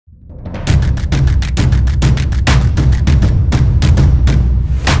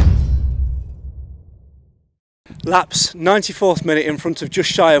Laps, 94th minute in front of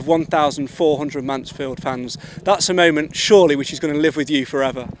just shy of 1,400 Mansfield fans. That's a moment, surely, which is going to live with you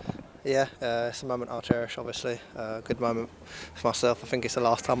forever. Yeah, it's a moment I'll cherish, obviously. Good moment for myself. I think it's the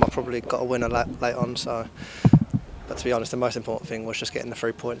last time I probably got a winner late on. So, but to be honest, the most important thing was just getting the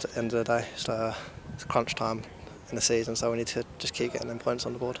 3 points at the end of the day. So, it's crunch time in the season, so we need to just keep getting them points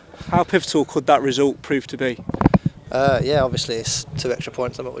on the board. How pivotal could that result prove to be? Yeah, obviously it's 2 extra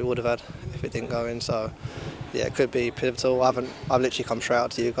points than what we would have had if it didn't go in. So, yeah, it could be pivotal. I've literally come straight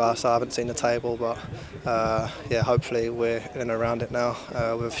out to you guys, so I haven't seen the table, but yeah, hopefully we're in and around it now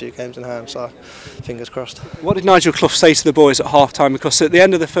with a few games in hand. So, fingers crossed. What did Nigel Clough say to the boys at half time? Because at the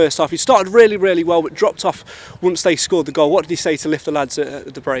end of the first half, he started really well, but dropped off once they scored the goal. What did he say to lift the lads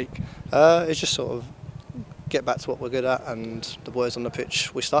at the break? It's just sort of get back to what we're good at, and the boys on the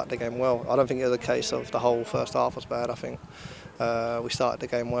pitch, we started the game well. I don't think it was a case of the whole first half was bad. I think we started the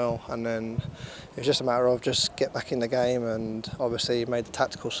game well, and then it was just a matter of just get back in the game, and obviously made the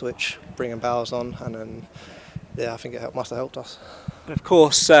tactical switch, bringing Bowers on, and then yeah, I think it must have helped us. And of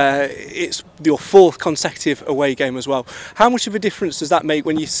course, it's your 4th consecutive away game as well. How much of a difference does that make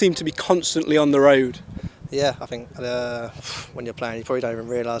when you seem to be constantly on the road? Yeah, I think when you're playing, you probably don't even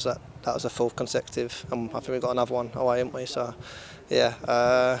realise that was a 4th consecutive, and I think we've got another one away, haven't we? So,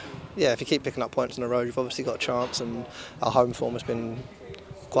 yeah, yeah. If you keep picking up points on the road, you've obviously got a chance, and our home form has been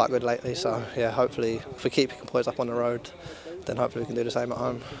quite good lately. So, yeah, hopefully, if we keep picking points up on the road, then hopefully we can do the same at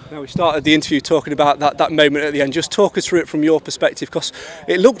home. Now, we started the interview talking about that moment at the end. Just talk us through it from your perspective, because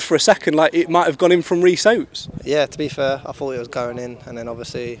it looked for a second like it might have gone in from Rhys Oates. Yeah, to be fair, I thought it was going in, and then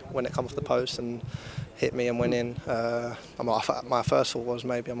obviously when it come off the post and hit me and went in, my first thought was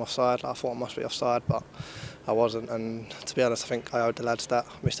maybe I'm offside. I thought I must be offside, but I wasn't. And to be honest, I think I owed the lads that.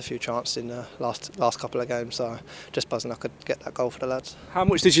 Missed a few chances in the last couple of games, so just buzzing I could get that goal for the lads. How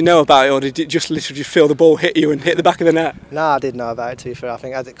much did you know about it, or did it just literally feel the ball hit you and hit the back of the net? No, I did know about it, to be fair. I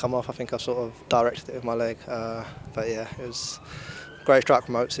think as it come off, I think I sort of directed it with my leg. But yeah, it was a great strike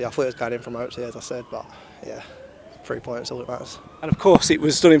from Oatesy. I thought it was going in from Oatesy, as I said, but yeah, 3 points, all that matters. And of course it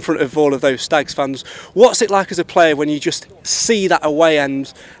was done in front of all of those Stags fans. What's it like as a player when you just see that away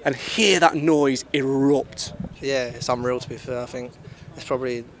end and hear that noise erupt? Yeah, it's unreal, to be fair. I think it's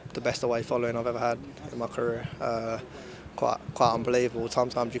probably the best away following I've ever had in my career. Quite unbelievable.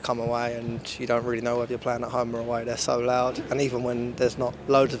 Sometimes you come away and you don't really know whether you're playing at home or away. They're so loud, and even when there's not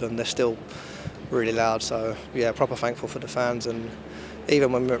loads of them, they're still really loud. So yeah, proper thankful for the fans, and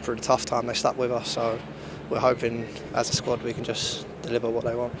even when we went through the tough time, they stuck with us. So we're hoping as a squad we can just deliver what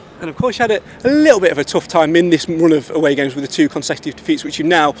they want. And of course you had a little bit of a tough time in this run of away games with the 2 consecutive defeats, which you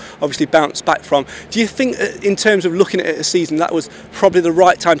now obviously bounced back from. Do you think in terms of looking at a season that was probably the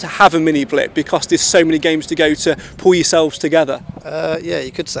right time to have a mini blip, because there's so many games to go to pull yourselves together? Yeah,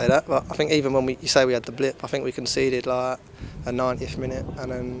 you could say that, but I think even when you say we had the blip, I think we conceded like a 90th minute, and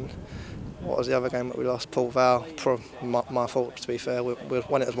then what was the other game that we lost? Port Vale. My fault, to be fair. When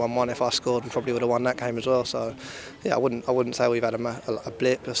it was 1-1, if I scored, we probably would have won that game as well. So, yeah, I wouldn't say we've had a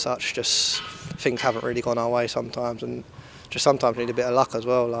blip as such. Just things haven't really gone our way sometimes, and just sometimes we need a bit of luck as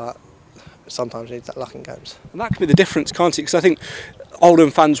well. Like sometimes we need that luck in games. And that could be the difference, can't it? Because I think Oldham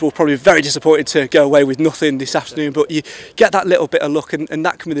fans will probably be very disappointed to go away with nothing this afternoon, but you get that little bit of luck, and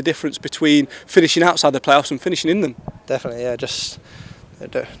that can be the difference between finishing outside the playoffs and finishing in them. Definitely, yeah.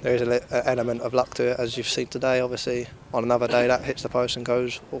 There is an element of luck to it, as you've seen today. Obviously, on another day that hits the post and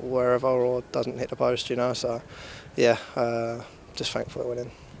goes wherever, or doesn't hit the post, you know. So, yeah, just thankful we're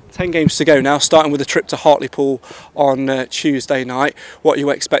winning. 10 games to go now, starting with a trip to Hartlepool on Tuesday night. What are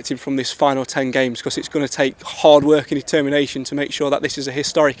you expecting from this final 10 games? Because it's going to take hard work and determination to make sure that this is a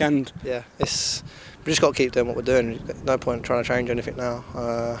historic end. Yeah, we just got to keep doing what we're doing. No point trying to change anything now.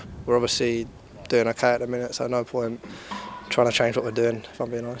 We're obviously doing okay at the minute, so no point trying to change what we're doing, if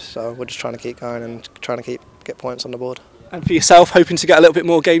I'm being honest. So we're just trying to keep going and trying to get points on the board. And for yourself, hoping to get a little bit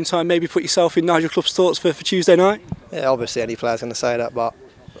more game time, maybe put yourself in Nigel Clough's thoughts for Tuesday night? Yeah, obviously any player's going to say that, but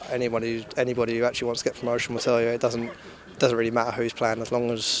anybody who actually wants to get promotion will tell you it doesn't really matter who's playing, as long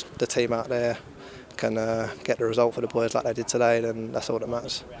as the team out there can get the result for the boys like they did today, then that's all that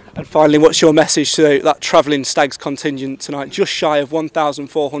matters. And finally, what's your message to that travelling Stags contingent tonight, just shy of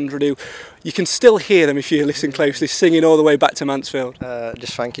 1,400, who you can still hear them if you listen closely, singing all the way back to Mansfield?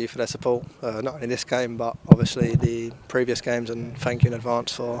 Just thank you for their support, not only this game but obviously the previous games, and thank you in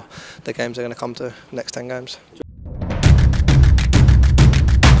advance for the games they're going to come to, next 10 games.